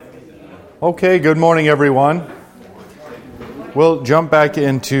Okay, good morning, everyone. We'll jump back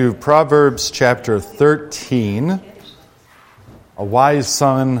into Proverbs chapter 13. A wise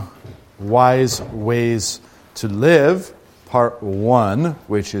son, wise ways to live, part 1,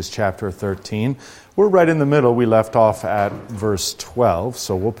 which is chapter 13. We're right in the middle. We left off at verse 12,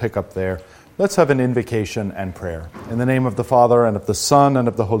 so we'll pick up there. Let's have an invocation and prayer. In the name of the Father, and of the Son, and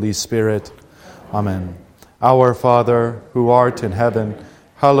of the Holy Spirit. Amen. Our Father, who art in heaven,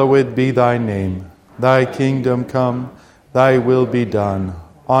 hallowed be thy name. Thy kingdom come, thy will be done,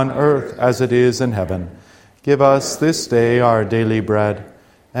 on earth as it is in heaven. Give us this day our daily bread,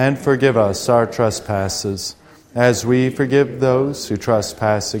 and forgive us our trespasses, as we forgive those who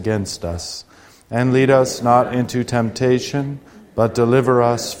trespass against us. And lead us not into temptation, but deliver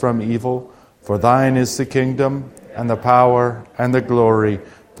us from evil. For thine is the kingdom, and the power, and the glory,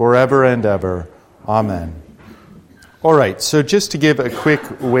 forever and ever. Amen. All right, so just to give a quick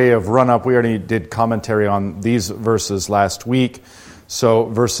way of run-up, we already did commentary on these verses last week. So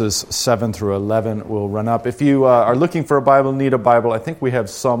verses 7 through 11 will run up. If you are looking for a Bible, need a Bible, I think we have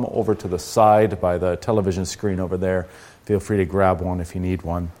some over to the side by the television screen over there. Feel free to grab one if you need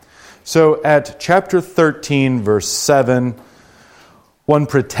one. So at chapter 13, verse 7, one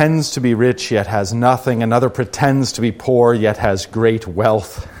pretends to be rich yet has nothing. Another pretends to be poor yet has great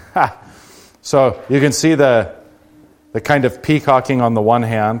wealth. So you can see the kind of peacocking on the one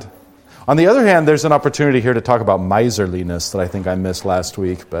hand. On the other hand, there's an opportunity here to talk about miserliness that I think I missed last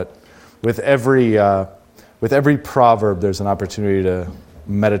week. But with every proverb, there's an opportunity to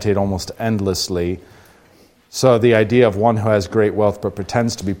meditate almost endlessly. So the idea of one who has great wealth but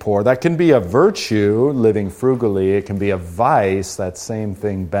pretends to be poor, that can be a virtue, living frugally. It can be a vice, that same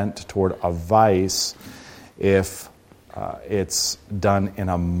thing bent toward a vice, if it's done in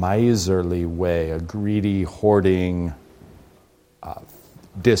a miserly way, a greedy, hoarding,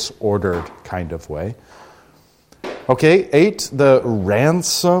 disordered kind of way. Okay, 8, the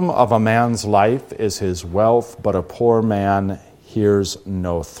ransom of a man's life is his wealth, but a poor man hears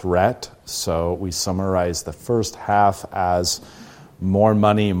no threat. So we summarize the first half as more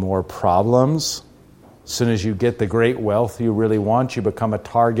money, more problems. As soon as you get the great wealth you really want, you become a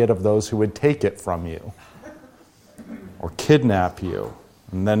target of those who would take it from you or kidnap you.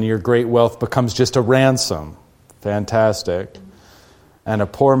 And then your great wealth becomes just a ransom. Fantastic. And a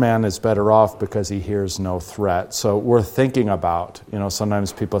poor man is better off because he hears no threat. So we're thinking about,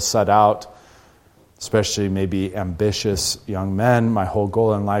 sometimes people set out, especially maybe ambitious young men, my whole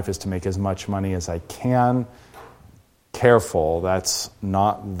goal in life is to make as much money as I can. Careful, that's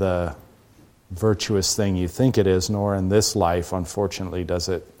not the virtuous thing you think it is, nor in this life, unfortunately, does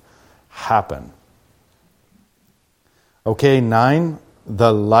it happen. Okay, 9,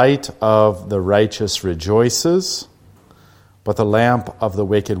 the light of the righteous rejoices, but the lamp of the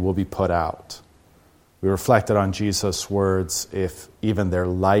wicked will be put out. We reflected on Jesus' words, if even their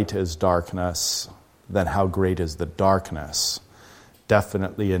light is darkness, then how great is the darkness?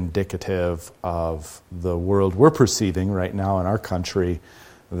 Definitely indicative of the world we're perceiving right now in our country,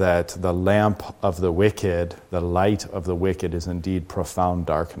 that the lamp of the wicked, the light of the wicked is indeed profound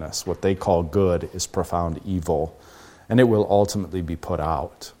darkness. What they call good is profound evil, and it will ultimately be put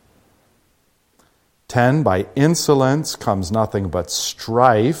out. 10, by insolence comes nothing but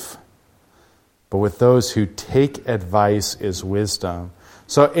strife, but with those who take advice is wisdom.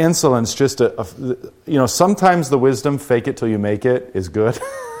 So insolence, sometimes the wisdom, fake it till you make it, is good.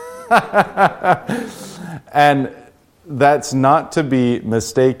 And that's not to be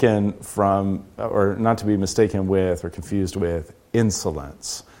mistaken from, or not to be mistaken with or confused with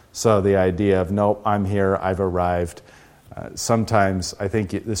insolence. So the idea of, nope, I'm here, I've arrived. Sometimes I think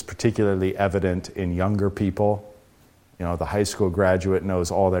this is particularly evident in younger people. The high school graduate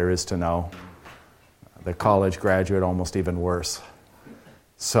knows all there is to know. The college graduate, almost even worse.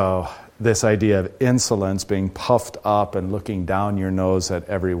 So this idea of insolence, being puffed up and looking down your nose at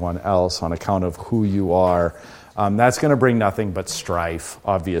everyone else on account of who you are, that's going to bring nothing but strife,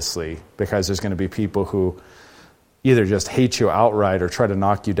 obviously, because there's going to be people who either just hate you outright or try to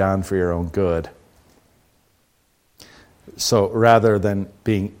knock you down for your own good. So rather than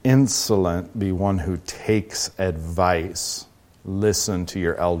being insolent, be one who takes advice. Listen to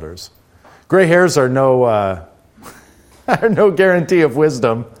your elders. Gray hairs are no guarantee of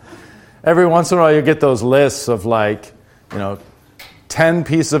wisdom. Every once in a while you get those lists of 10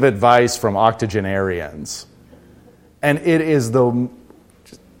 pieces of advice from octogenarians. And it is the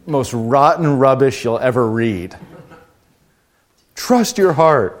most rotten rubbish you'll ever read. Trust your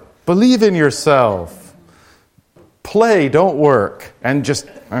heart. Believe in yourself. Play, don't work. And just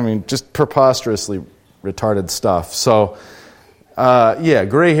preposterously retarded stuff. So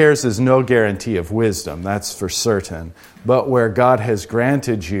Gray hairs is no guarantee of wisdom, that's for certain. But where God has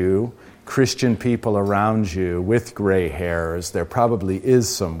granted you Christian people around you with gray hairs, there probably is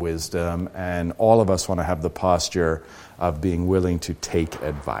some wisdom, and all of us want to have the posture of being willing to take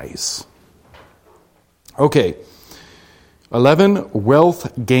advice. Okay, 11,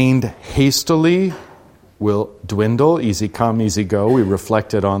 wealth gained hastily will dwindle. Easy come, easy go. We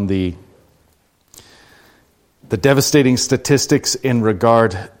reflected on the devastating statistics in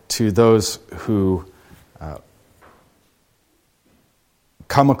regard to those who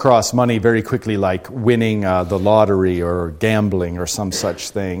come across money very quickly, like winning the lottery or gambling or some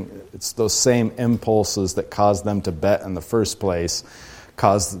such thing. It's those same impulses that cause them to bet in the first place,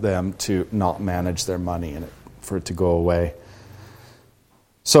 cause them to not manage their money and for it to go away.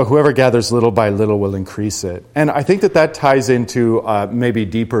 So whoever gathers little by little will increase it. And I think that ties into maybe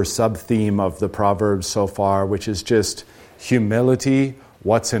deeper sub-theme of the Proverbs so far, which is just humility,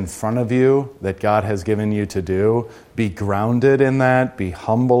 what's in front of you that God has given you to do. Be grounded in that, be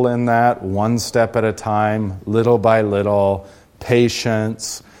humble in that, one step at a time, little by little,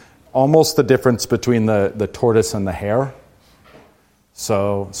 patience. Almost the difference between the tortoise and the hare.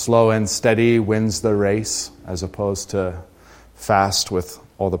 So slow and steady wins the race, as opposed to fast with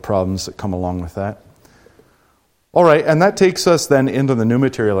all the problems that come along with that. All right, and that takes us then into the new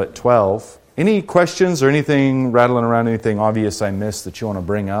material at 12. Any questions or anything rattling around, anything obvious I missed that you want to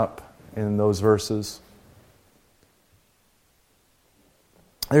bring up in those verses?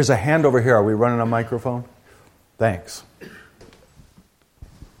 There's a hand over here. Are we running a microphone? Thanks.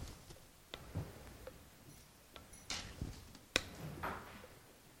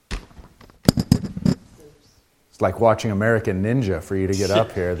 It's like watching American Ninja for you to get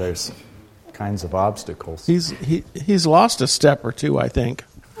up here. There's kinds of obstacles. He's lost a step or two, I think.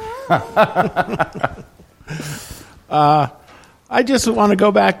 I just want to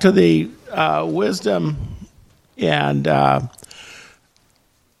go back to the wisdom and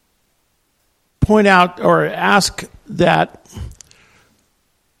point out or ask that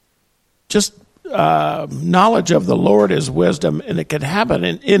just knowledge of the Lord is wisdom, and it can happen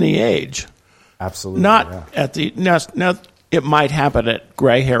in any age. Absolutely. It might happen at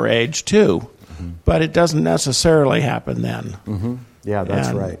gray hair age too, but it doesn't necessarily happen then. Mm-hmm. Yeah,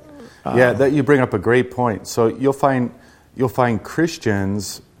 that's right. That you bring up a great point. So you'll find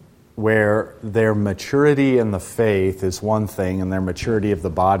Christians where their maturity in the faith is one thing and their maturity of the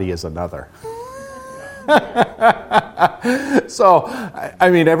body is another. So,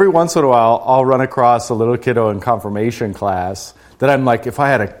 I mean, every once in a while, I'll run across a little kiddo in confirmation class that I'm like, if I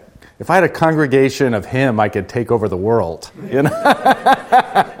had a congregation of him, I could take over the world. You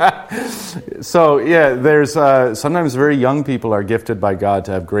know. So yeah, there's sometimes very young people are gifted by God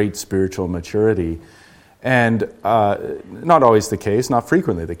to have great spiritual maturity, and not always the case, not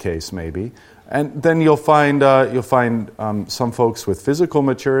frequently the case, maybe. And then you'll find some folks with physical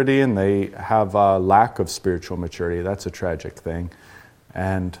maturity, and they have a lack of spiritual maturity. That's a tragic thing,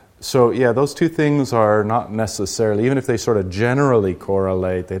 and so yeah, those two things are not necessarily, even if they sort of generally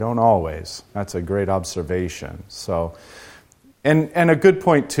correlate, they don't always. That's a great observation. So. And a good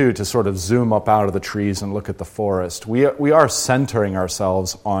point, too, to sort of zoom up out of the trees and look at the forest. We are centering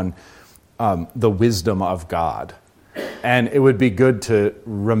ourselves on the wisdom of God. And it would be good to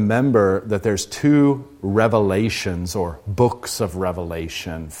remember that there's two revelations or books of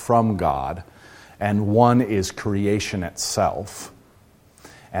revelation from God. And one is creation itself.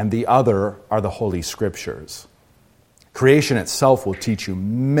 And the other are the Holy Scriptures. Creation itself will teach you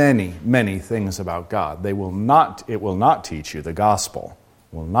many, many things about God. It will not teach you the gospel.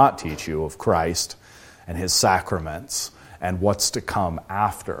 It will not teach you of Christ and his sacraments and what's to come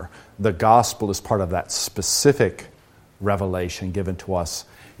after. The gospel is part of that specific revelation given to us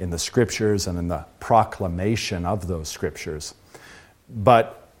in the Scriptures and in the proclamation of those Scriptures.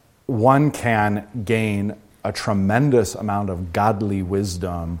 But one can gain a tremendous amount of godly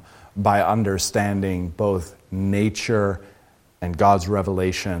wisdom by understanding both nature and God's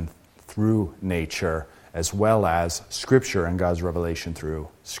revelation through nature, as well as Scripture and God's revelation through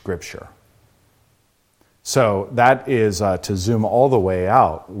Scripture. So that is to zoom all the way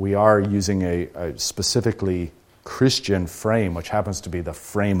out. We are using a specifically Christian frame, which happens to be the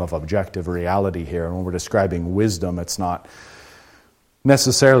frame of objective reality here. And when we're describing wisdom, it's not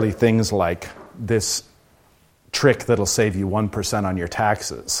necessarily things like this trick that'll save you 1% on your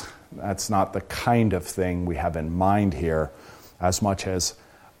taxes. That's not the kind of thing we have in mind here, as much as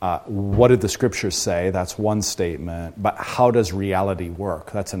what did the Scriptures say? That's one statement. But how does reality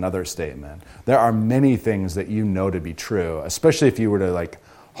work? That's another statement. There are many things that you know to be true, especially if you were to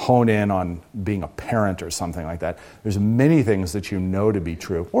hone in on being a parent or something like that. There's many things that you know to be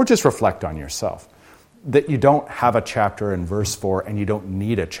true, or just reflect on yourself, that you don't have a chapter and verse for, and you don't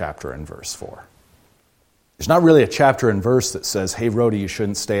need a chapter and verse for. There's not really a chapter and verse that says, hey, Rhoda, you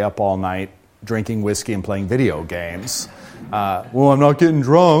shouldn't stay up all night drinking whiskey and playing video games. Well, I'm not getting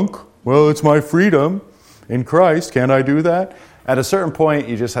drunk. Well, it's my freedom in Christ. Can't I do that? At a certain point,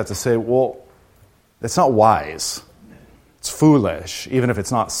 you just have to say, well, it's not wise. It's foolish. Even if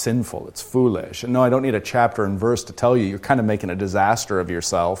it's not sinful, it's foolish. And no, I don't need a chapter and verse to tell you you're kind of making a disaster of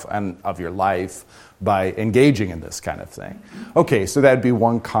yourself and of your life by engaging in this kind of thing. Okay, so that'd be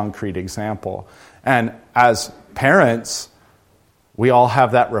one concrete example. And as parents, we all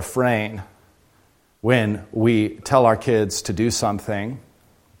have that refrain when we tell our kids to do something,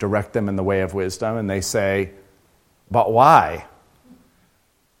 direct them in the way of wisdom, and they say, but why?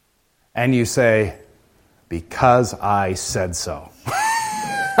 And you say, because I said so.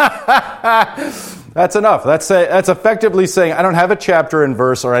 That's enough. That's effectively saying, I don't have a chapter and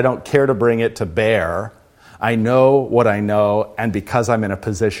verse, or I don't care to bring it to bear. I know what I know, and because I'm in a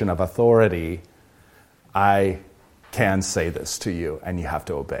position of authority, I can say this to you, and you have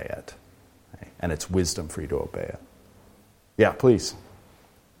to obey it. And it's wisdom for you to obey it. Yeah, please.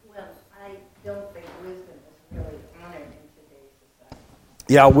 Well, I don't think wisdom is really honored in today's society.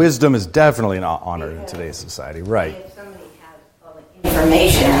 Yeah, wisdom is definitely not honored in today's society, right. If somebody has all the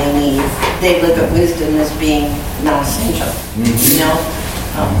information they need, they look at wisdom as being non-essential, you know?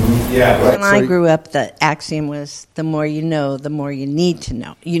 Yeah, right. When I grew up, the axiom was, the more you know, the more you need to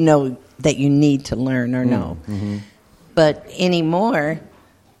know. You know that you need to learn or know. Mm-hmm. But anymore,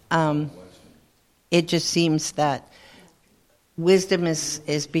 it just seems that wisdom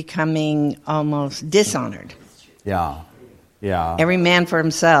is becoming almost dishonored. Yeah. Every man for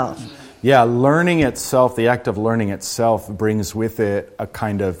himself. Yeah, learning itself, the act of learning itself brings with it a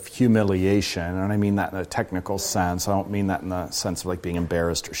kind of humiliation. And I mean that in a technical sense. I don't mean that in the sense of like being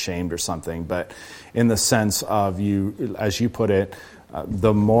embarrassed or shamed or something, but in the sense of you, as you put it,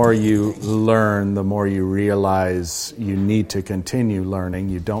 the more you learn, the more you realize you need to continue learning.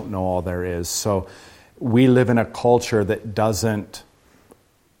 You don't know all there is. So we live in a culture that doesn't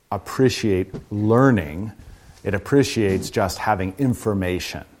appreciate learning. It appreciates just having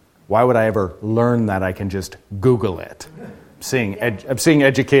information. Why would I ever learn that? I can just Google it. I'm seeing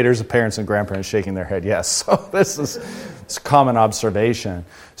educators, parents, and grandparents shaking their head. Yes, so this is common observation.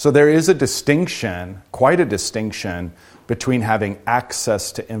 So there is a distinction, quite a distinction, between having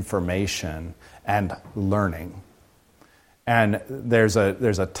access to information and learning. And there's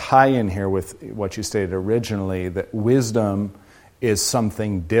a tie-in here with what you stated originally, that wisdom is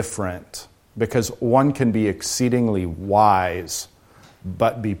something different, because one can be exceedingly wise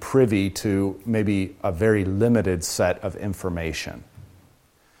but be privy to maybe a very limited set of information.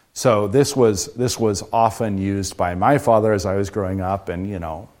 So this was often used by my father as I was growing up,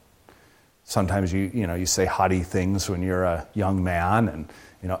 and sometimes you say haughty things when you're a young man, and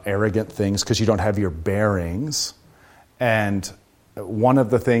arrogant things because you don't have your bearings. And one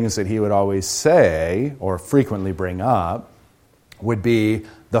of the things that he would always say or frequently bring up would be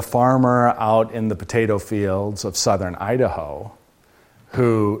the farmer out in the potato fields of southern Idaho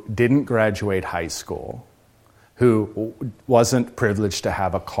who didn't graduate high school, who wasn't privileged to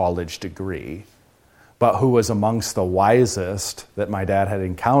have a college degree, but who was amongst the wisest that my dad had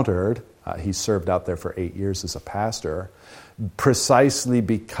encountered. He served out there for 8 years as a pastor, precisely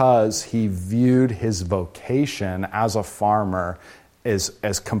because he viewed his vocation as a farmer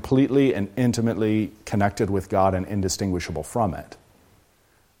as completely and intimately connected with God and indistinguishable from it.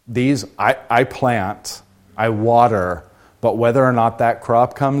 I plant, I water, but whether or not that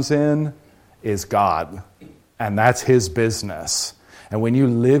crop comes in is God, and that's His business. And when you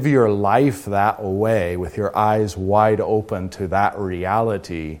live your life that way, with your eyes wide open to that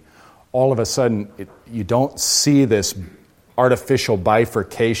reality, all of a sudden you don't see this artificial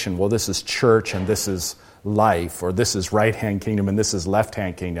bifurcation. Well, this is church and this is life, or this is right-hand kingdom and this is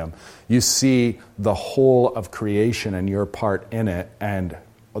left-hand kingdom. You see the whole of creation and your part in it, and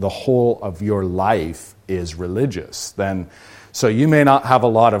the whole of your life is religious. So you may not have a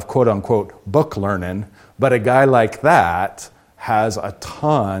lot of quote-unquote book learning, but a guy like that has a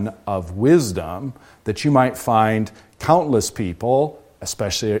ton of wisdom that you might find countless people,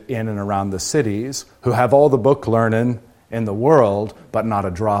 especially in and around the cities, who have all the book learning in the world, but not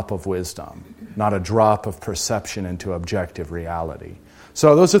a drop of wisdom, not a drop of perception into objective reality.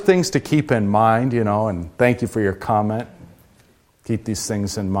 So those are things to keep in mind, and thank you for your comment. Keep these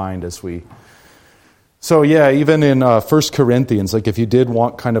things in mind as we... So yeah, even in 1 Corinthians, like if you did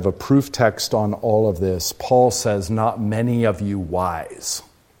want kind of a proof text on all of this, Paul says, not many of you wise.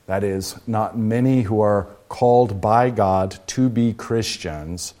 That is, not many who are called by God to be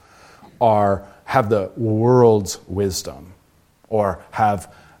Christians have the world's wisdom or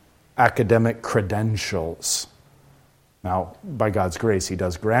have academic credentials. Now, by God's grace, He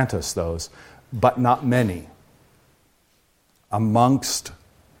does grant us those, but not many. Amongst,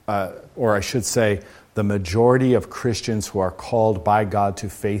 or I should say, the majority of Christians who are called by God to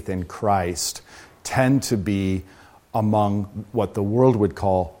faith in Christ tend to be among what the world would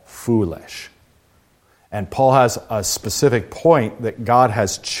call foolish. And Paul has a specific point that God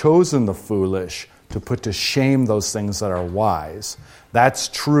has chosen the foolish to put to shame those things that are wise. That's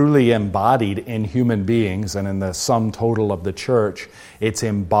truly embodied in human beings and in the sum total of the church. It's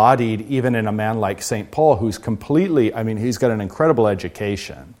embodied even in a man like St. Paul, who's completely, he's got an incredible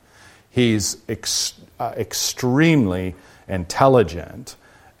education. He's extremely intelligent.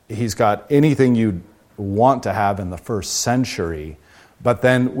 He's got anything you'd want to have in the first century. But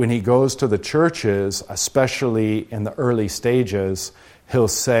then when he goes to the churches, especially in the early stages, he'll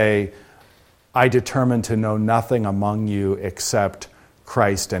say, I determined to know nothing among you except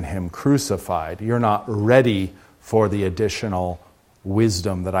Christ and Him crucified. You're not ready for the additional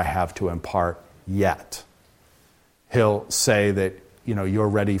wisdom that I have to impart yet. He'll say that, you're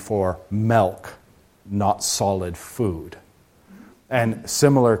ready for milk, not solid food. And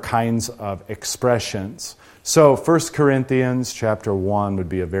similar kinds of expressions. So 1 Corinthians chapter 1 would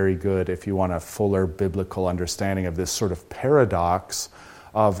be a very good, if you want a fuller biblical understanding of this sort of paradox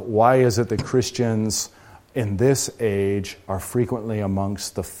of why is it that Christians in this age are frequently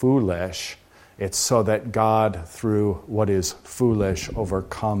amongst the foolish. It's so that God, through what is foolish,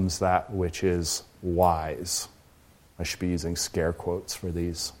 overcomes that which is wise. I should be using scare quotes for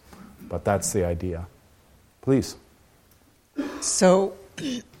these, but that's the idea. Please. So,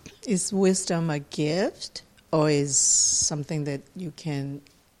 is wisdom a gift, or is something that you can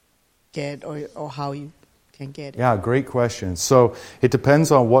get, or how you can get it? Yeah, great question. So it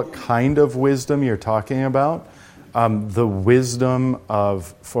depends on what kind of wisdom you're talking about. The wisdom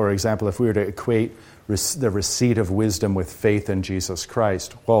of, for example, if we were to equate the receipt of wisdom with faith in Jesus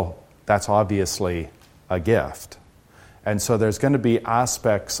Christ, well, that's obviously a gift. And so there's going to be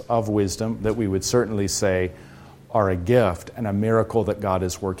aspects of wisdom that we would certainly say are a gift and a miracle that God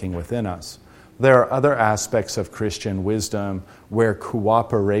is working within us. There are other aspects of Christian wisdom where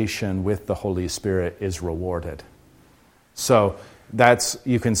cooperation with the Holy Spirit is rewarded. So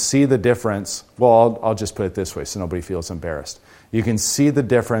you can see the difference. Well, I'll just put it this way so nobody feels embarrassed. You can see the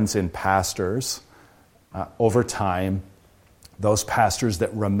difference in pastors over time, those pastors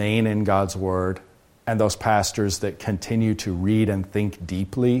that remain in God's Word and those pastors that continue to read and think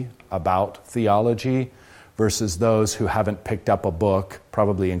deeply about theology versus those who haven't picked up a book,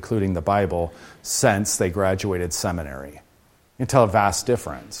 probably including the Bible, since they graduated seminary. You can tell a vast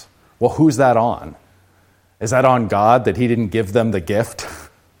difference. Well, who's that on? Is that on God that He didn't give them the gift?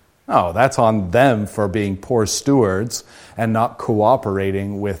 No, that's on them for being poor stewards and not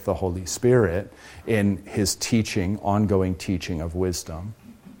cooperating with the Holy Spirit in His teaching, ongoing teaching of wisdom.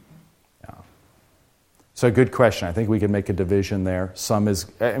 Yeah. So a good question. I think we can make a division there. Some is,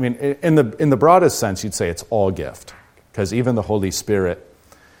 in the broadest sense, you'd say it's all gift, because even the Holy Spirit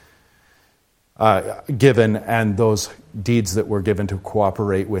given and those deeds that were given to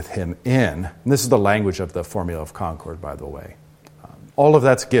cooperate with Him in, and this is the language of the Formula of Concord, by the way. All of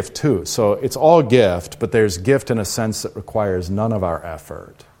that's gift too. So it's all gift, but there's gift in a sense that requires none of our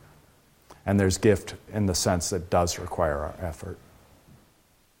effort. And there's gift in the sense that does require our effort.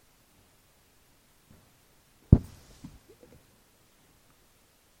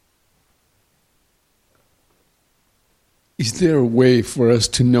 Is there a way for us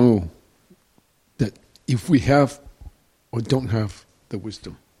to know that if we have or don't have the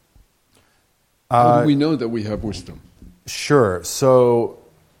wisdom? How do we know that we have wisdom? Sure. So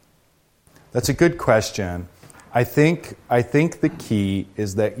that's a good question. I think the key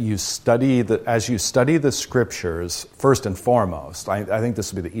is that as you study the Scriptures, first and foremost, I think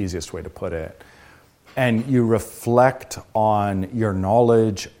this would be the easiest way to put it, and you reflect on your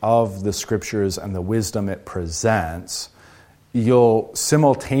knowledge of the Scriptures and the wisdom it presents, you'll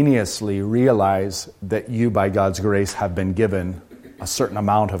simultaneously realize that you, by God's grace, have been given a certain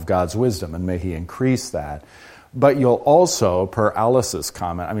amount of God's wisdom, and may He increase that. But you'll also, per Alice's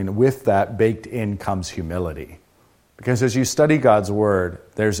comment, with that baked in comes humility. Because as you study God's Word,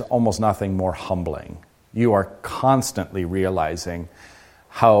 there's almost nothing more humbling. You are constantly realizing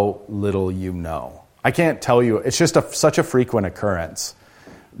how little you know. I can't tell you, it's just such a frequent occurrence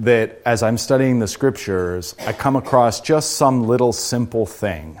that as I'm studying the Scriptures, I come across just some little simple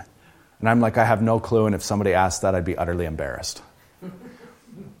thing. And I'm like, I have no clue, and if somebody asked that, I'd be utterly embarrassed.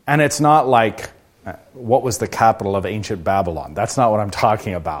 And it's not like, what was the capital of ancient Babylon? That's not what I'm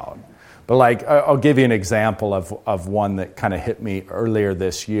talking about. But like, I'll give you an example of one that kind of hit me earlier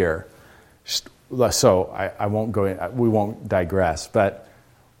this year. So I won't go in, we won't digress, but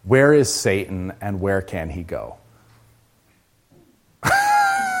where is Satan and where can he go?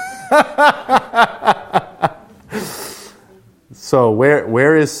 So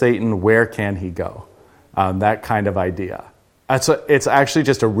where is Satan? Where can he go? That kind of idea. It's actually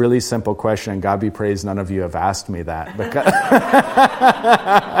just a really simple question, and God be praised, none of you have asked me that.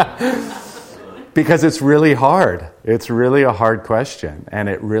 Because it's really hard. It's really a hard question, and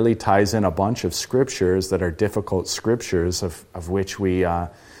it really ties in a bunch of scriptures that are difficult scriptures of which we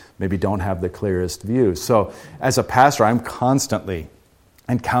maybe don't have the clearest view. So as a pastor, I'm constantly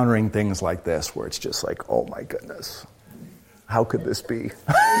encountering things like this where it's just like, oh my goodness, how could this be?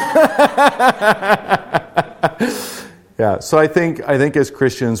 Yeah, so I think as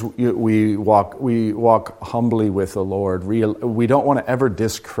Christians we walk humbly with the Lord. We don't want to ever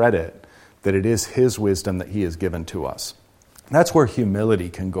discredit that it is His wisdom that He has given to us. That's where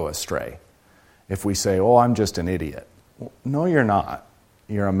humility can go astray. If we say, "Oh, I'm just an idiot," no, you're not.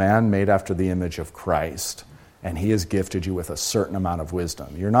 You're a man made after the image of Christ, and He has gifted you with a certain amount of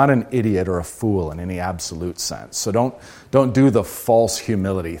wisdom. You're not an idiot or a fool in any absolute sense. So don't do the false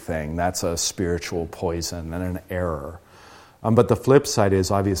humility thing. That's a spiritual poison and an error. But the flip side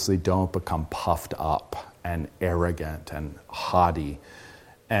is obviously don't become puffed up and arrogant and haughty.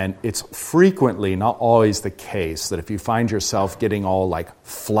 And it's frequently, not always, the case that if you find yourself getting all like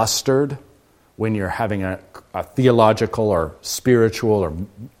flustered when you're having a theological or spiritual or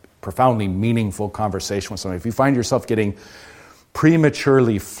profoundly meaningful conversation with somebody, if you find yourself getting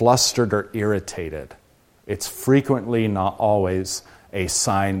prematurely flustered or irritated, it's frequently, not always, a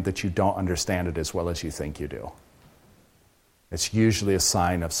sign that you don't understand it as well as you think you do. It's usually a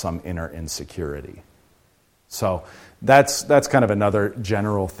sign of some inner insecurity. So that's kind of another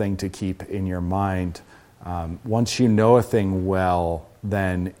general thing to keep in your mind. Once you know a thing well,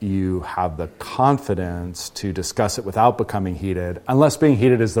 then you have the confidence to discuss it without becoming heated, unless being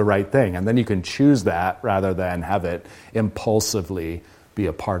heated is the right thing. And then you can choose that rather than have it impulsively be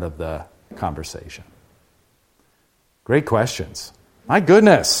a part of the conversation. Great questions. My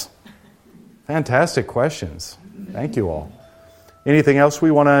goodness. Fantastic questions. Thank you all. Anything else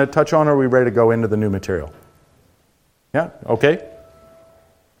we want to touch on, or are we ready to go into the new material? Yeah? Okay?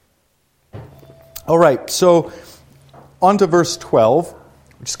 All right, so on to verse 12,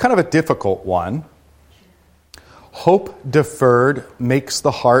 which is kind of a difficult one. Hope deferred makes the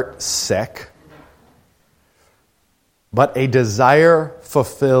heart sick, but a desire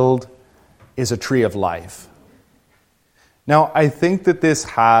fulfilled is a tree of life. Now, I think that this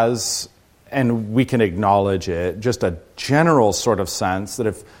has, and we can acknowledge it, just a general sort of sense that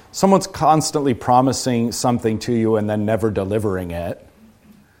if someone's constantly promising something to you and then never delivering it,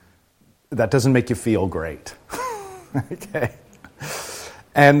 that doesn't make you feel great. Okay?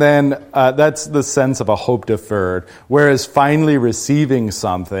 And then that's the sense of a hope deferred, whereas finally receiving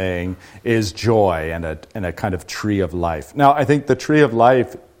something is joy and a kind of tree of life. Now, I think the tree of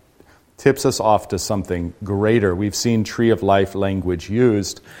life tips us off to something greater. We've seen tree of life language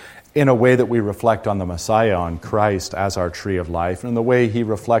used in a way that we reflect on the Messiah, on Christ, as our tree of life, and the way He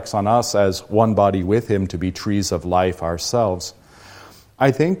reflects on us as one body with Him to be trees of life ourselves.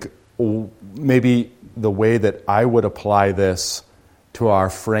 I think maybe the way that I would apply this to our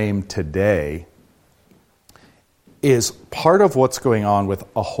frame today is part of what's going on with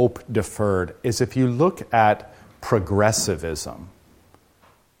a hope deferred is if you look at progressivism,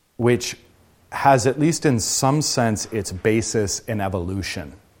 which has, at least in some sense, its basis in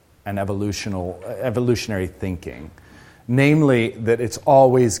evolution and evolutionary thinking. Namely, that it's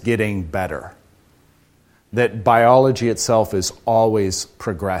always getting better. That biology itself is always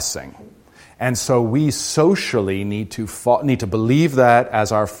progressing. And so we socially need to believe that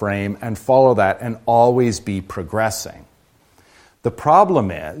as our frame and follow that and always be progressing. The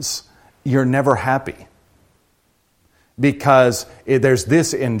problem is, you're never happy. Because there's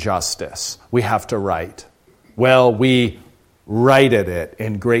this injustice we have to right. Well, we righted it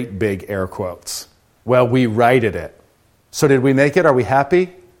in great big air quotes. Well, we righted it. So did we make it? Are we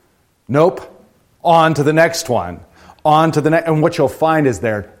happy? Nope. On to the next one. On to the next. And what you'll find is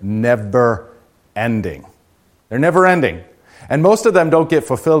they're never ending. They're never ending. And most of them don't get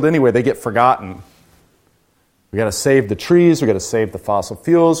fulfilled anyway. They get forgotten. We got to save the trees. We got to save the fossil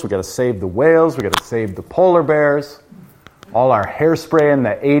fuels. We got to save the whales. We got to save the polar bears. All our hairspray in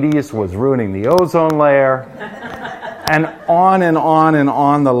the 80s was ruining the ozone layer. And on and on and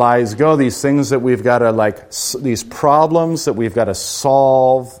on the lies go. These things that we've got to these problems that we've got to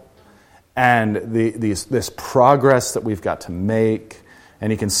solve, and this progress that we've got to make.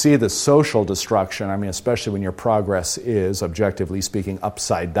 And you can see the social destruction. I mean, especially when your progress is, objectively speaking,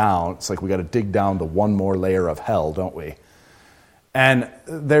 upside down. It's like we got to dig down to one more layer of hell, don't we? And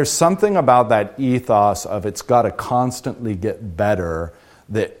there's something about that ethos of it's got to constantly get better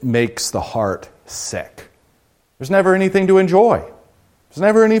that makes the heart sick. There's never anything to enjoy. There's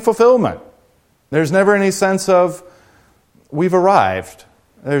never any fulfillment. There's never any sense of we've arrived.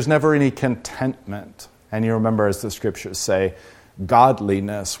 There's never any contentment. And you remember, as the scriptures say,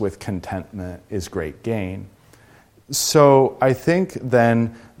 godliness with contentment is great gain. So I think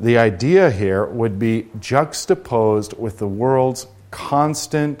then the idea here would be juxtaposed with the world's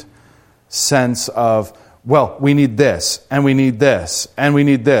constant sense of, well, we need this, and we need this, and we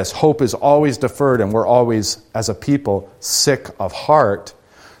need this. Hope is always deferred, and we're always, as a people, sick of heart.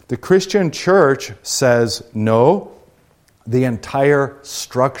 The Christian church says, no, the entire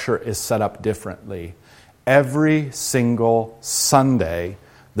structure is set up differently. Every single Sunday,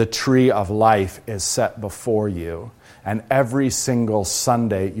 the tree of life is set before you, and every single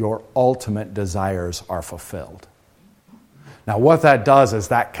Sunday, your ultimate desires are fulfilled. Now, what that does is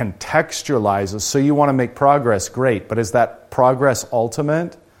that contextualizes. So you want to make progress, great, but is that progress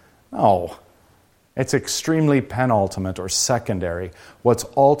ultimate? No. It's extremely penultimate or secondary. What's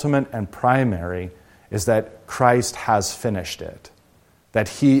ultimate and primary is that Christ has finished it, that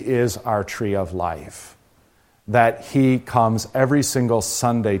He is our tree of life, that He comes every single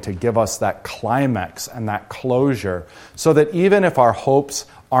Sunday to give us that climax and that closure, so that even if our hopes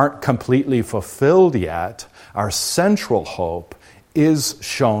aren't completely fulfilled yet, our central hope is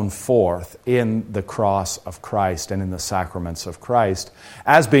shown forth in the cross of Christ and in the sacraments of Christ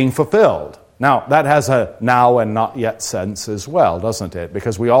as being fulfilled. Now, that has a now and not yet sense as well, doesn't it?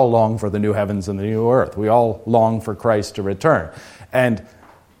 Because we all long for the new heavens and the new earth. We all long for Christ to return. And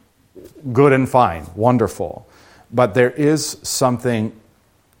good and fine, wonderful. But there is something,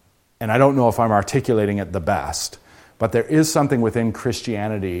 and I don't know if I'm articulating it the best, but there is something within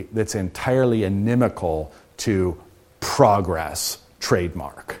Christianity that's entirely inimical to progress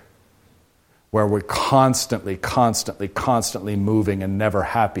trademark, where we're constantly moving and never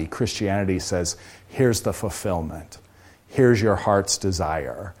happy. Christianity says, here's the fulfillment. Here's your heart's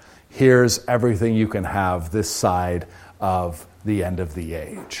desire. Here's everything you can have this side of the end of the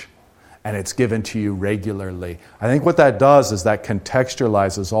age. And it's given to you regularly. I think what that does is that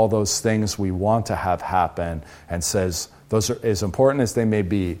contextualizes all those things we want to have happen and says, those are as important as they may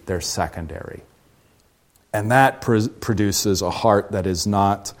be, they're secondary. And that produces a heart that is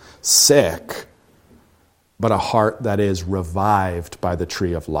not sick, but a heart that is revived by the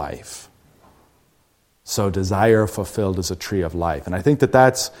tree of life. So desire fulfilled is a tree of life. And I think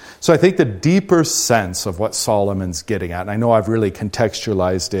I think the deeper sense of what Solomon's getting at, and I know I've really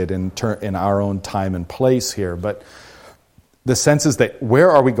contextualized it in our own time and place here, but the sense is that where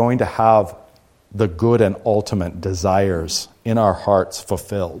are we going to have the good and ultimate desires in our hearts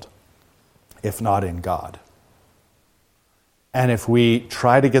fulfilled, if not in God? And if we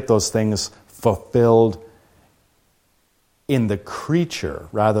try to get those things fulfilled in the creature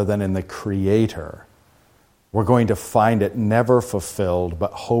rather than in the Creator, we're going to find it never fulfilled,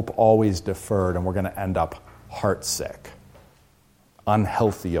 but hope always deferred, and we're going to end up heartsick,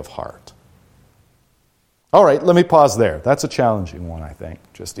 unhealthy of heart. All right, let me pause there. That's a challenging one, I think,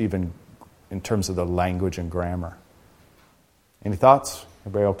 just even in terms of the language and grammar. Any thoughts?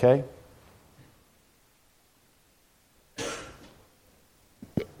 Everybody okay?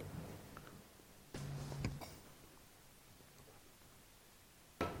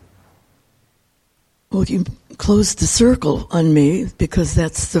 Well, you closed the circle on me, because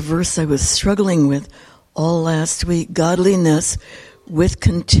that's the verse I was struggling with all last week. Godliness with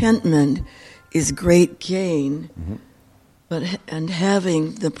contentment is great gain, and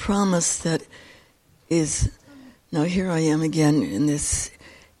having the promise that is, now here I am again in this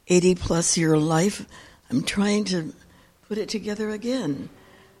 80-plus year life, I'm trying to put it together again.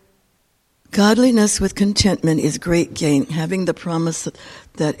 Godliness with contentment is great gain, having the promise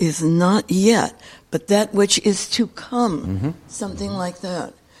that is not yet, but that which is to come, something like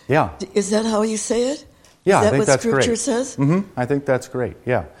that. Yeah. Is that how you say it? Yeah, is that I think what that's Scripture great. says? I think that's great,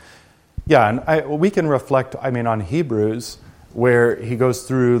 yeah. Yeah, and we can reflect, on Hebrews, where he goes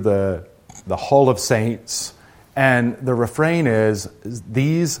through the Hall of Saints, and the refrain is,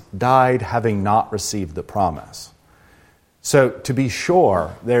 these died having not received the promise. So, to be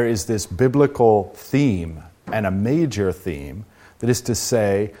sure, there is this biblical theme, and a major theme, that is to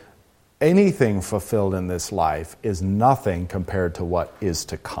say, anything fulfilled in this life is nothing compared to what is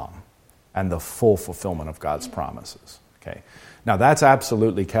to come and the full fulfillment of God's promises. Okay. Now, that's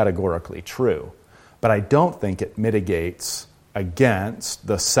absolutely categorically true, but I don't think it mitigates against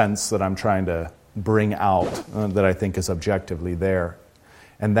the sense that I'm trying to bring out that I think is objectively there.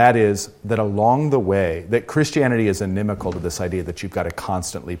 And that is that along the way, that Christianity is inimical to this idea that you've got to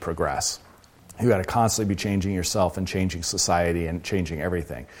constantly progress. You've got to constantly be changing yourself and changing society and changing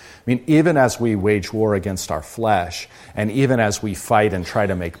everything. I mean, even as we wage war against our flesh, and even as we fight and try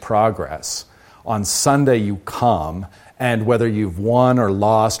to make progress, on Sunday you come, and whether you've won or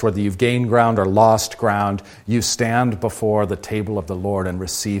lost, whether you've gained ground or lost ground, you stand before the table of the Lord and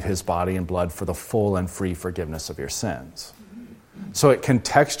receive His body and blood for the full and free forgiveness of your sins. So it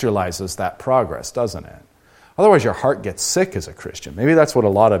contextualizes that progress, doesn't it? Otherwise, your heart gets sick as a Christian. Maybe that's what a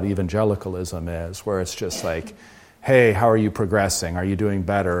lot of evangelicalism is, where it's just like, hey, how are you progressing? Are you doing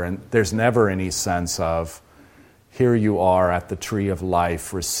better? And there's never any sense of, here you are at the tree of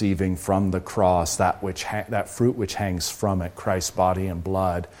life, receiving from the cross that fruit which hangs from it, Christ's body and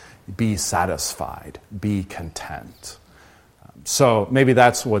blood. Be satisfied. Be content. So maybe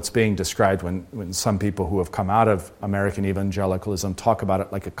that's what's being described when some people who have come out of American evangelicalism talk about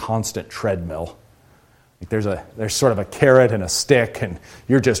it like a constant treadmill. Like there's sort of a carrot and a stick, and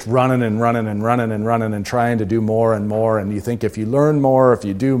you're just running and running and running and running and trying to do more and more, and you think if you learn more, if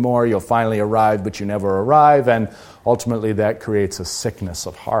you do more, you'll finally arrive, but you never arrive, and ultimately that creates a sickness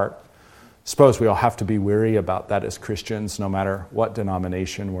of heart. I suppose we all have to be weary about that as Christians, no matter what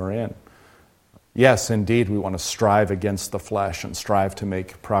denomination we're in. Yes, indeed, we want to strive against the flesh and strive to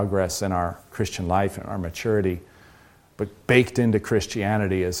make progress in our Christian life and our maturity, but baked into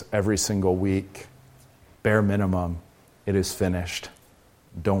Christianity is every single week, bare minimum, it is finished.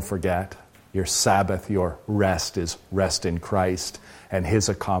 Don't forget, your Sabbath, your rest is rest in Christ and His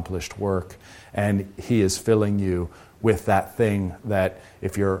accomplished work. And He is filling you with that thing that,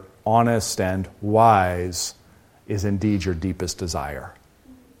 if you're honest and wise, is indeed your deepest desire.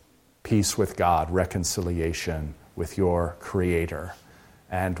 Peace with God, reconciliation with your Creator,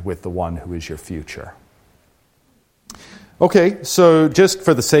 and with the one who is your future. Okay, so just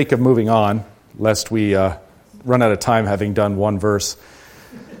for the sake of moving on, lest we run out of time having done one verse.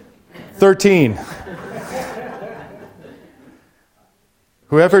 13.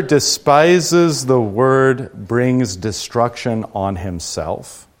 Whoever despises the word brings destruction on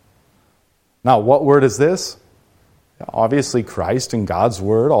himself. Now, what word is this? Obviously, Christ and God's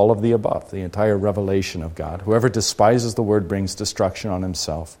word, all of the above, the entire revelation of God. Whoever despises the word brings destruction on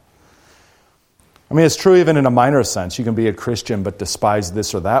himself. I mean, it's true even in a minor sense. You can be a Christian but despise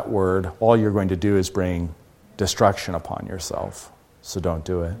this or that word. All you're going to do is bring destruction upon yourself. So don't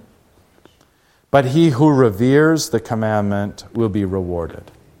do it. But he who reveres the commandment will be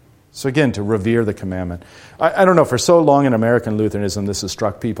rewarded. So again, to revere the commandment. I don't know, for so long in American Lutheranism, this has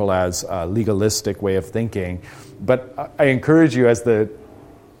struck people as a legalistic way of thinking. But I encourage you, as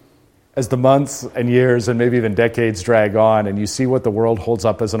the months and years and maybe even decades drag on, and you see what the world holds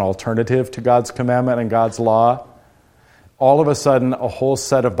up as an alternative to God's commandment and God's law, all of a sudden a whole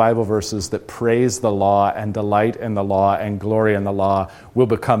set of Bible verses that praise the law and delight in the law and glory in the law will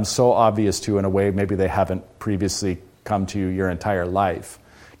become so obvious to you in a way maybe they haven't previously come to you your entire life.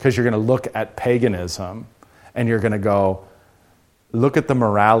 Because you're going to look at paganism and you're going to go, look at the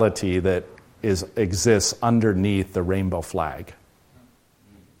morality that exists underneath the rainbow flag.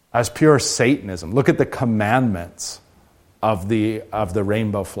 As pure Satanism, look at the commandments of the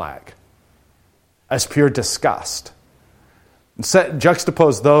rainbow flag. As pure disgust.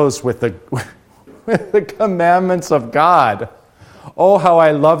 Juxtapose those with the commandments of God. Oh, how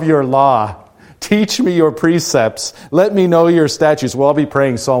I love your law. Teach me your precepts. Let me know your statutes. Well, I'll be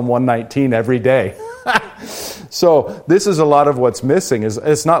praying Psalm 119 every day. So this is a lot of what's missing.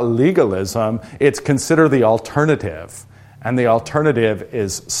 It's not legalism. It's consider the alternative. And the alternative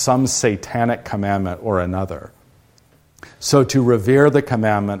is some satanic commandment or another. So to revere the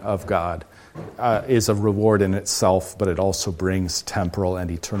commandment of God is a reward in itself, but it also brings temporal and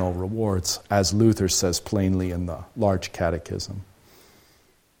eternal rewards, as Luther says plainly in the Large Catechism.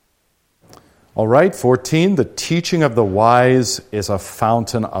 All right, 14, the teaching of the wise is a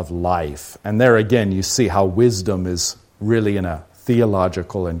fountain of life. And there again, you see how wisdom is really in a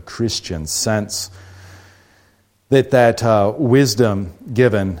theological and Christian sense. That wisdom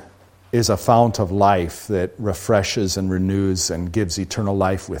given is a fount of life that refreshes and renews and gives eternal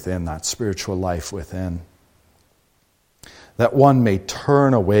life within, that spiritual life within. That one may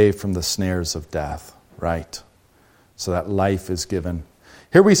turn away from the snares of death, right? So that life is given.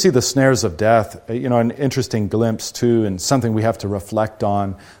 Here we see the snares of death, an interesting glimpse too, and something we have to reflect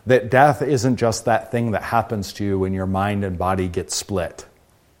on, that death isn't just that thing that happens to you when your mind and body get split.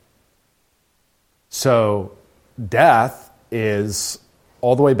 So death is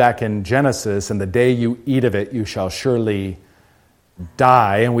all the way back in Genesis, and the day you eat of it, you shall surely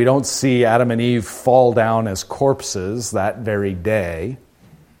die. And we don't see Adam and Eve fall down as corpses that very day.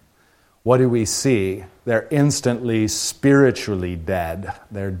 What do we see? They're instantly spiritually dead.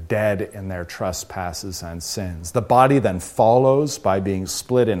 They're dead in their trespasses and sins. The body then follows by being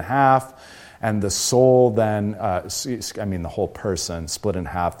split in half, and the soul then, the whole person split in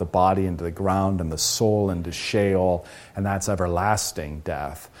half, the body into the ground and the soul into Sheol, and that's everlasting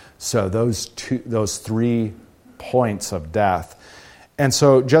death. So those 3 points of death. And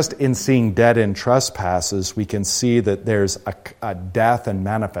so just in seeing dead in trespasses, we can see that there's a death and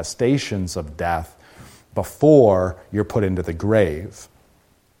manifestations of death before you're put into the grave.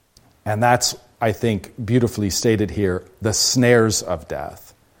 And that's, I think, beautifully stated here, the snares of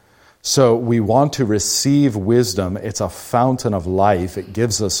death. So we want to receive wisdom. It's a fountain of life. It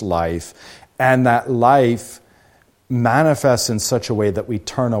gives us life. And that life manifests in such a way that we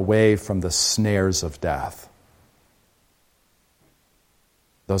turn away from the snares of death.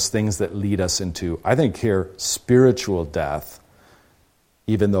 Those things that lead us into, I think here, spiritual death,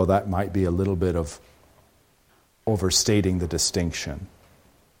 even though that might be a little bit of overstating the distinction.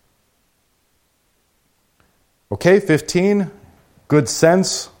 Okay, 15, good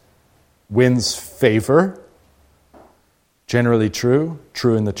sense wins favor. Generally true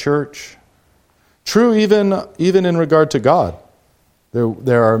in the church. True even in regard to God.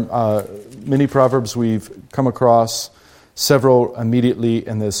 There are many proverbs we've come across, several immediately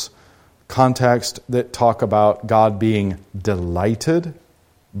in this context, that talk about God being delighted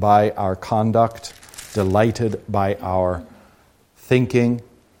by our conduct, delighted by our thinking,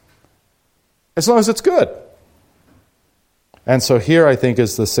 as long as it's good. And so here I think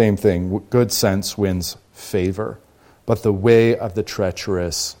is the same thing. Good sense wins favor, but the way of the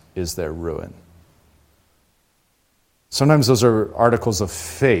treacherous is their ruin. Sometimes those are articles of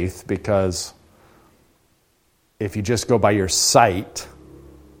faith, because if you just go by your sight,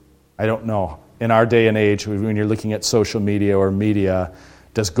 I don't know, in our day and age, when you're looking at social media or media,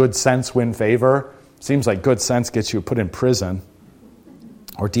 does good sense win favor? Seems like good sense gets you put in prison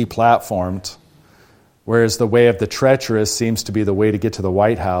or deplatformed, whereas the way of the treacherous seems to be the way to get to the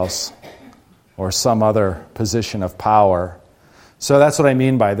White House or some other position of power. So that's what I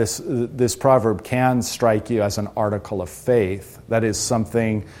mean by this. This proverb can strike you as an article of faith. That is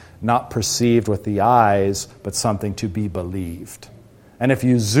something not perceived with the eyes, but something to be believed. And if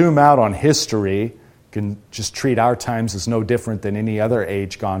you zoom out on history, you can just treat our times as no different than any other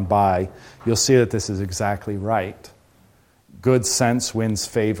age gone by, you'll see that this is exactly right. Good sense wins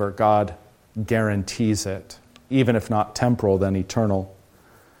favor. God guarantees it, even if not temporal, then eternal.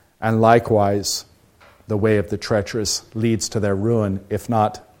 And likewise, the way of the treacherous leads to their ruin, if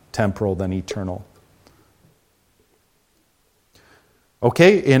not temporal, then eternal.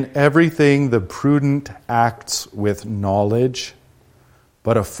 Okay, in everything the prudent acts with knowledge,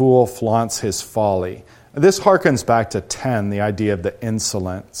 but a fool flaunts his folly. This harkens back to 10, the idea of the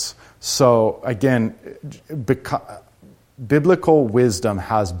insolence. So again, biblical wisdom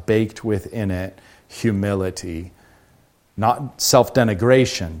has baked within it humility. Not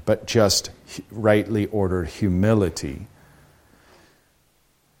self-denigration, but just rightly ordered humility.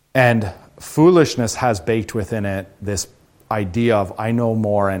 And foolishness has baked within it this idea of I know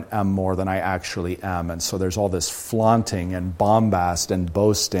more and am more than I actually am. And so there's all this flaunting and bombast and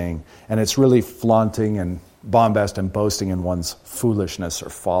boasting. And it's really flaunting and bombast and boasting in one's foolishness or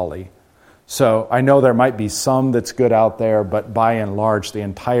folly. So I know there might be some that's good out there, but by and large, the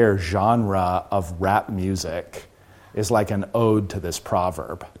entire genre of rap music is like an ode to this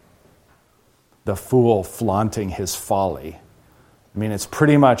proverb. The fool flaunting his folly. I mean, it's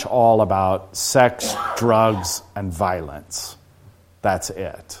pretty much all about sex, drugs, and violence. That's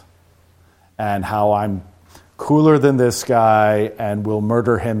it. And how I'm cooler than this guy and will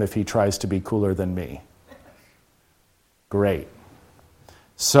murder him if he tries to be cooler than me. Great.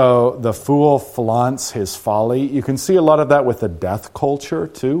 So the fool flaunts his folly. You can see a lot of that with the death culture,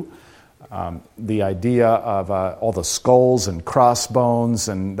 too. The idea of all the skulls and crossbones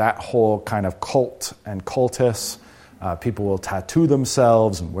and that whole kind of cult and cultists. People will tattoo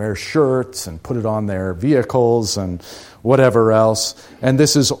themselves and wear shirts and put it on their vehicles and whatever else. And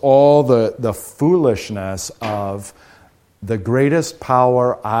this is all the foolishness of the greatest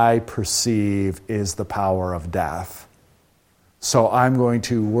power I perceive is the power of death. so I'm going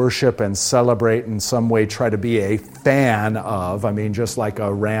to worship and celebrate in some way, try to be a fan of. I mean, just like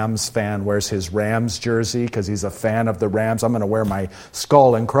a Rams fan wears his Rams jersey because he's a fan of the Rams. I'm going to wear my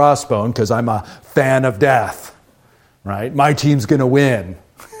skull and crossbone because I'm a fan of death, right? My team's going to win.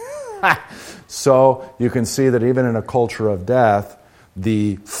 So you can see that even in a culture of death,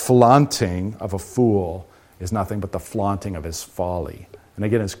 the flaunting of a fool is nothing but the flaunting of his folly. And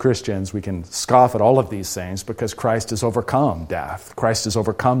again, as Christians, we can scoff at all of these things because Christ has overcome death. Christ has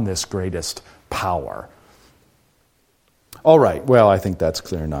overcome this greatest power. All right, well, I think that's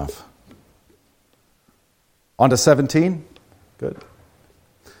clear enough. On to 17. Good.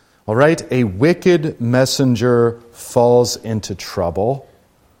 All right, a wicked messenger falls into trouble,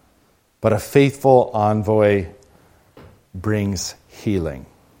 but a faithful envoy brings healing.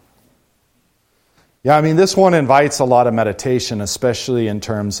 Yeah, I mean, this one invites a lot of meditation, especially in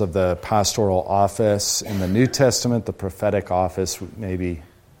terms of the pastoral office in the New Testament, the prophetic office, maybe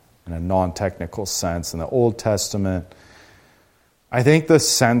in a non-technical sense in the Old Testament. I think the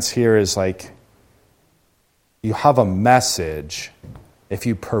sense here is like you have a message. If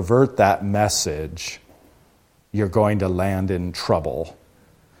you pervert that message, you're going to land in trouble.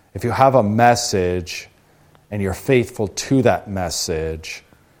 If you have a message and you're faithful to that message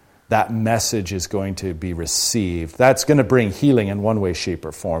is going to be received. That's going to bring healing in one way, shape,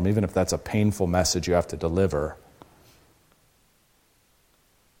 or form, even if that's a painful message you have to deliver.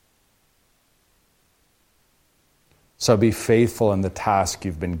 So be faithful in the task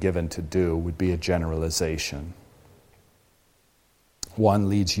you've been given to do would be a generalization. One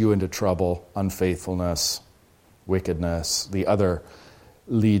leads you into trouble, unfaithfulness, wickedness. The other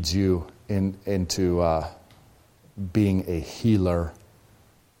leads you into being a healer,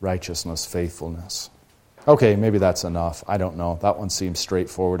 righteousness, faithfulness. Okay, maybe that's enough. I don't know. That one seems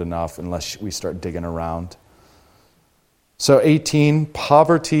straightforward enough unless we start digging around. So 18,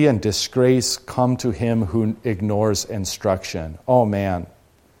 poverty and disgrace come to him who ignores instruction. Oh man.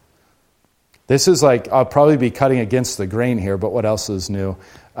 This is like, I'll probably be cutting against the grain here, but what else is new?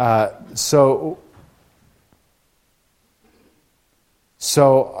 So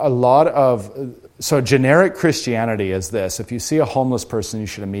generic Christianity is this: if you see a homeless person, you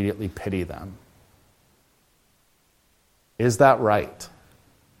should immediately pity them. Is that right?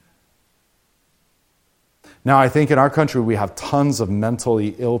 Now, I think in our country we have tons of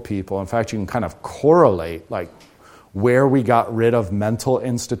mentally ill people. In fact, you can kind of correlate like where we got rid of mental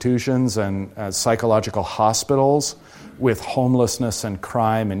institutions and psychological hospitals with homelessness and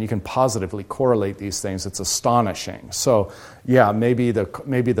crime, and you can positively correlate these things. It's astonishing. So, yeah, maybe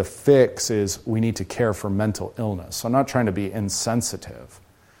the fix is we need to care for mental illness. So I'm not trying to be insensitive.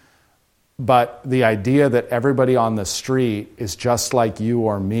 But the idea that everybody on the street is just like you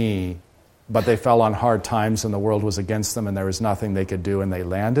or me, but they fell on hard times and the world was against them and there was nothing they could do and they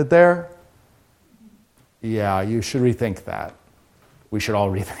landed there, yeah, you should rethink that. We should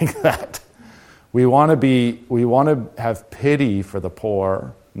all rethink that. We want to have pity for the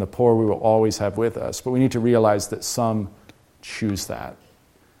poor, and the poor we will always have with us, but we need to realize that some choose that,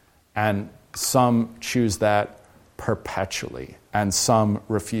 and some choose that perpetually, and some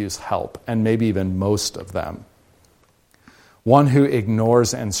refuse help, and maybe even most of them. One who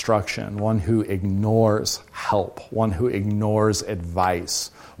ignores instruction, one who ignores help, one who ignores advice,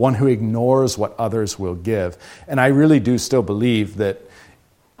 one who ignores what others will give. And I really do still believe that,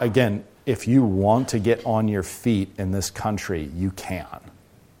 again, if you want to get on your feet in this country, you can.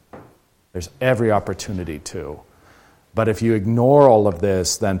 There's every opportunity to. But if you ignore all of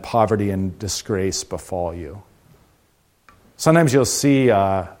this, then poverty and disgrace befall you. Sometimes you'll see, do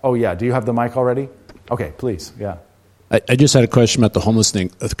you have the mic already? Okay, please, yeah. I just had a question about the homeless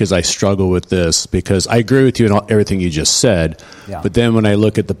thing because I struggle with this, because I agree with you in everything you just said. Yeah. But then when I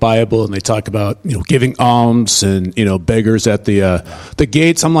look at the Bible and they talk about giving alms and beggars at the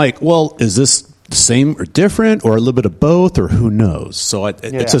gates, I'm like, well, is this the same or different or a little bit of both, or who knows? So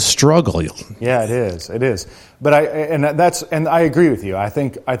it's a struggle. Yeah, it is. It is. But I agree with you. I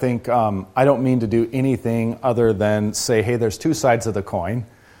think I don't mean to do anything other than say, hey, there's two sides of the coin.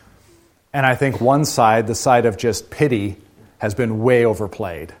 And I think one side, the side of just pity, has been way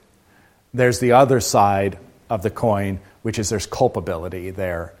overplayed. There's the other side of the coin, which is there's culpability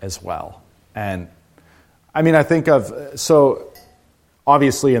there as well. And I mean, I think so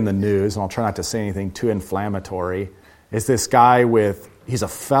obviously in the news, and I'll try not to say anything too inflammatory, is this guy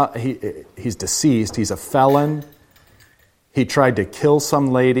he's deceased, he's a felon, he tried to kill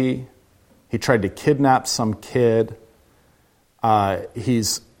some lady, he tried to kidnap some kid,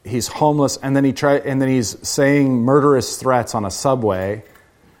 he's homeless, and then he's saying murderous threats on a subway,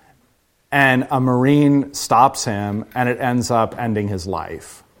 and a Marine stops him, and it ends up ending his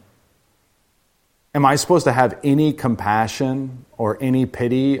life. Am I supposed to have any compassion or any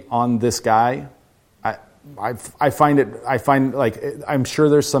pity on this guy? I find like, I'm sure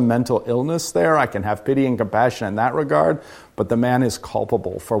there's some mental illness there. I can have pity and compassion in that regard, but the man is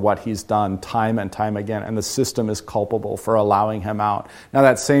culpable for what he's done time and time again, and the system is culpable for allowing him out. Now,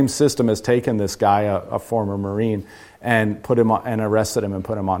 that same system has taken this guy, a former Marine, and put him on, and arrested him and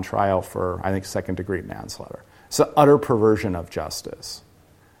put him on trial for, I think, second-degree manslaughter. It's an utter perversion of justice.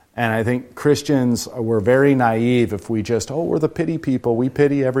 And I think Christians were very naive if we just, we're the pity people. We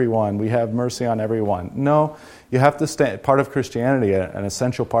pity everyone. We have mercy on everyone. No, you have to stay. Part of Christianity, an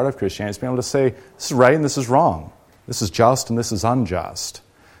essential part of Christianity, is being able to say, this is right and this is wrong. This is just and this is unjust.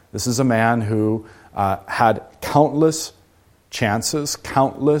 This is a man who had countless chances,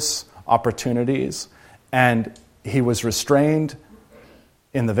 countless opportunities, and he was restrained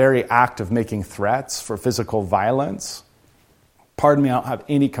in the very act of making threats for physical violence. Pardon me, I don't have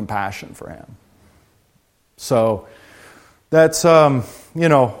any compassion for him. So that's,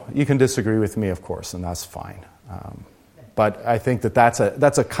 you can disagree with me, of course, and that's fine. But I think that's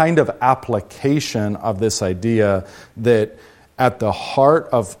a kind of application of this idea that at the heart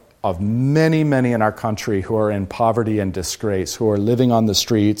of many, many in our country who are in poverty and disgrace, who are living on the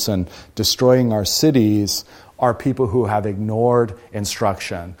streets and destroying our cities, are people who have ignored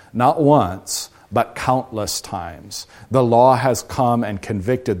instruction, not once, but countless times. The law has come and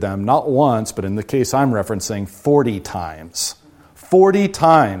convicted them, not once, but in the case I'm referencing, 40 times. 40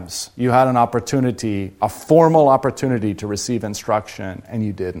 times you had an opportunity, a formal opportunity to receive instruction, and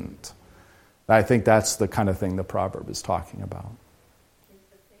you didn't. I think that's the kind of thing the proverb is talking about.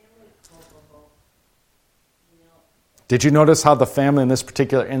 Did you notice how the family in this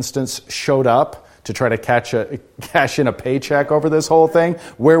particular instance showed up to try to cash in a paycheck over this whole thing?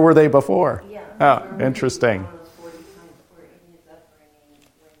 Where were they before? Yeah. Oh, interesting.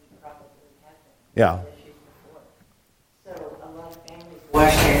 Yeah. So a lot of families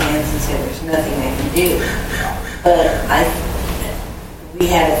wash their hands and say there's nothing they can do. But we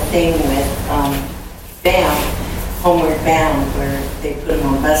had a thing with Homeward Bound, where they put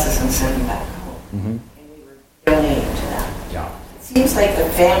them on buses and send them back home. Mm-hmm. And we were donating to them. Yeah. It seems like the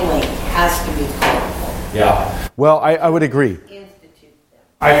family has to be culpable. Yeah. Well, I would agree.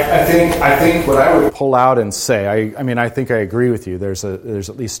 I think what I would pull out and say, I think I agree with you. There's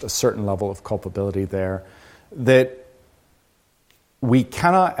at least a certain level of culpability there, that we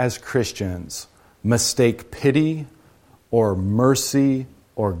cannot, as Christians, mistake pity or mercy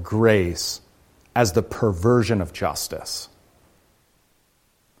or grace as the perversion of justice.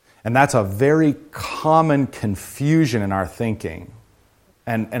 And that's a very common confusion in our thinking,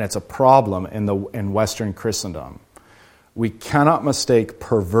 and it's a problem in Western Christendom. We cannot mistake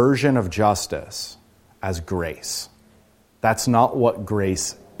perversion of justice as grace. That's not what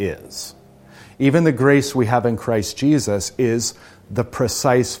grace is. Even the grace we have in Christ Jesus is the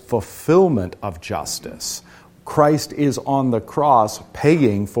precise fulfillment of justice. Christ is on the cross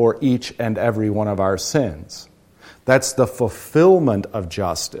paying for each and every one of our sins. That's the fulfillment of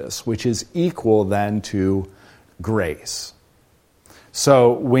justice, which is equal then to grace.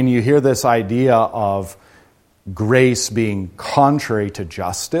 So when you hear this idea of grace being contrary to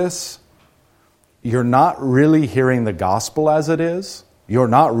justice, you're not really hearing the gospel as it is. You're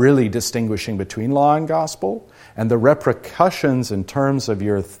not really distinguishing between law and gospel. And the repercussions in terms of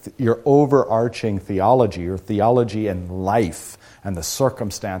your overarching theology, your theology and life and the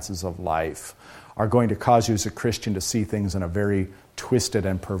circumstances of life, are going to cause you as a Christian to see things in a very twisted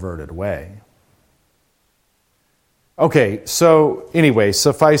and perverted way. Okay, so anyway,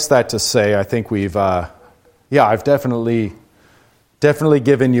 suffice that to say, I think we've... I've definitely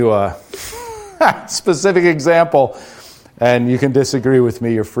given you a specific example, and you can disagree with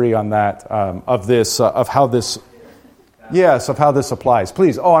me. You're free on that of how this applies.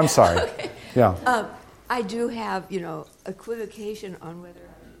 Please. Oh, I'm sorry. Okay. Yeah. I do have equivocation on whether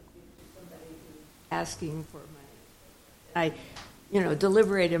somebody is asking for money. I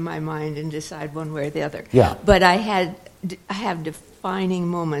deliberate in my mind and decide one way or the other. Yeah. But I have defining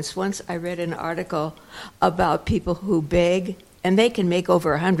moments. Once I read an article about people who beg, and they can make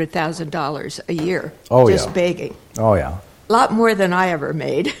over $100,000 a year just begging. Oh, yeah. A lot more than I ever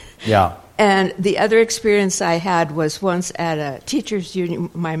made. Yeah. And the other experience I had was once at a teachers'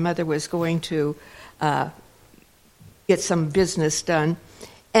 union. My mother was going to get some business done,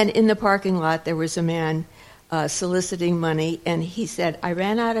 and in the parking lot there was a man soliciting money, and he said, I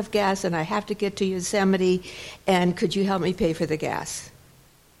ran out of gas and I have to get to Yosemite, and could you help me pay for the gas?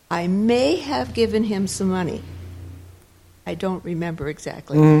 I may have given him some money. I don't remember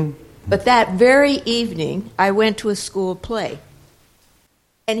exactly. But that very evening, I went to a school play.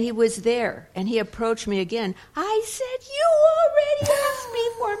 And he was there, and he approached me again. I said, "You already asked me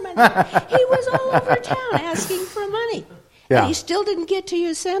for money." He was all over town asking for money. Yeah. And he still didn't get to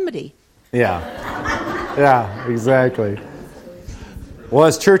Yosemite. Yeah. Yeah, exactly. Well,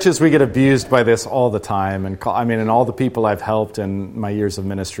 as churches, we get abused by this all the time. And and all the people I've helped in my years of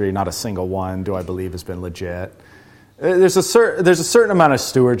ministry, not a single one do I believe has been legit. There's a certain amount of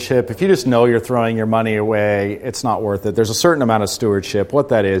stewardship. If you just know you're throwing your money away, it's not worth it. There's a certain amount of stewardship. What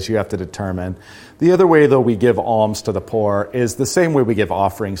that is, you have to determine. The other way, though, we give alms to the poor is the same way we give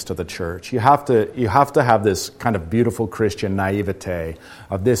offerings to the church. You have to have this kind of beautiful Christian naivete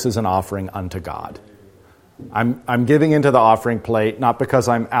of this is an offering unto God. I'm giving into the offering plate not because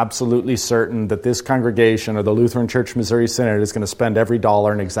I'm absolutely certain that this congregation or the Lutheran Church Missouri Synod is going to spend every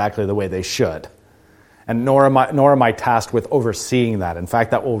dollar in exactly the way they should. And nor am I tasked with overseeing that. In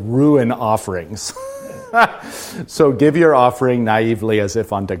fact, that will ruin offerings. So give your offering naively as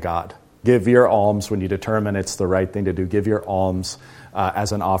if unto God. Give your alms when you determine it's the right thing to do. Give your alms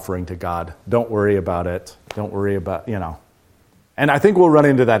as an offering to God. Don't worry about it. Don't worry about, And I think we'll run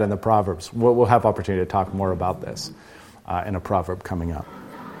into that in the Proverbs. We'll have opportunity to talk more about this in a proverb coming up.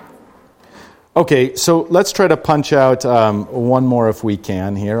 Okay, so let's try to punch out one more if we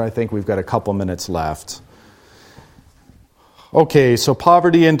can here. I think we've got a couple minutes left. Okay, so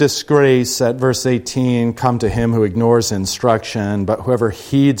poverty and disgrace at verse 18 come to him who ignores instruction, but whoever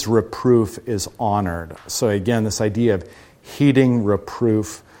heeds reproof is honored. So again, this idea of heeding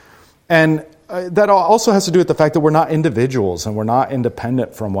reproof. And that also has to do with the fact that we're not individuals and we're not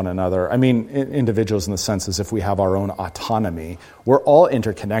independent from one another. I mean, individuals in the sense as if we have our own autonomy. We're all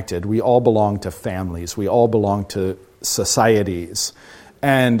interconnected. We all belong to families. We all belong to societies.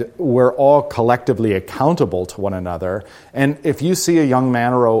 And we're all collectively accountable to one another. And if you see a young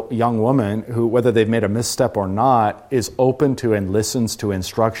man or a young woman who, whether they've made a misstep or not, is open to and listens to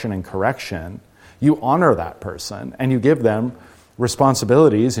instruction and correction, you honor that person and you give them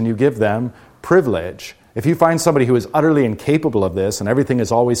responsibilities and you give them privilege. If you find somebody who is utterly incapable of this and everything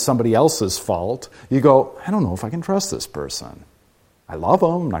is always somebody else's fault, you go, I don't know if I can trust this person. I love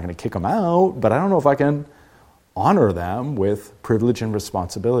them, I'm not going to kick them out, but I don't know if I can honor them with privilege and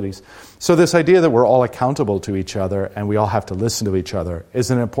responsibilities. So this idea that we're all accountable to each other and we all have to listen to each other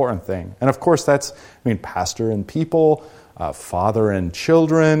is an important thing. And of course that's, pastor and people, father and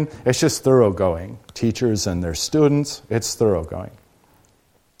children, it's just thoroughgoing. Teachers and their students, it's thoroughgoing.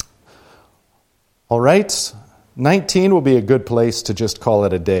 All right, 19 will be a good place to just call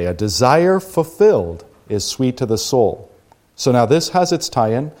it a day. A desire fulfilled is sweet to the soul. So now this has its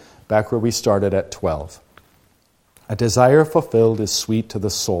tie-in back where we started at 12. A desire fulfilled is sweet to the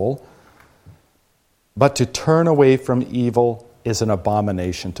soul, but to turn away from evil is an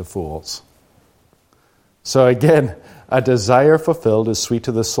abomination to fools. So again, a desire fulfilled is sweet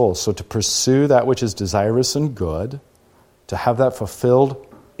to the soul. So to pursue that which is desirous and good, to have that fulfilled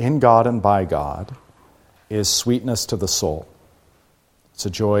in God and by God, is sweetness to the soul. It's a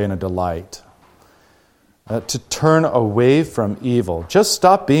joy and a delight. To turn away from evil. Just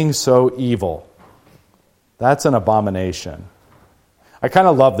stop being so evil. That's an abomination. I kind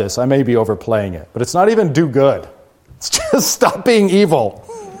of love this. I may be overplaying it, but it's not even do good. It's just stop being evil.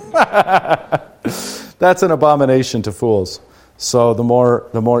 That's an abomination to fools. So the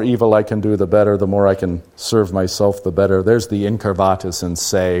more evil I can do, the better. The more I can serve myself, the better. There's the incurvatus in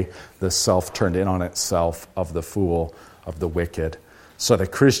se, the self turned in on itself of the fool, of the wicked. So the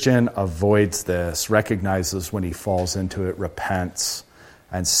Christian avoids this, recognizes when he falls into it, repents,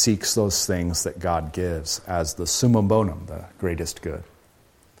 and seeks those things that God gives as the summum bonum, the greatest good.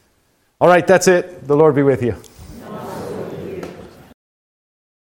 All right, that's it. The Lord be with you.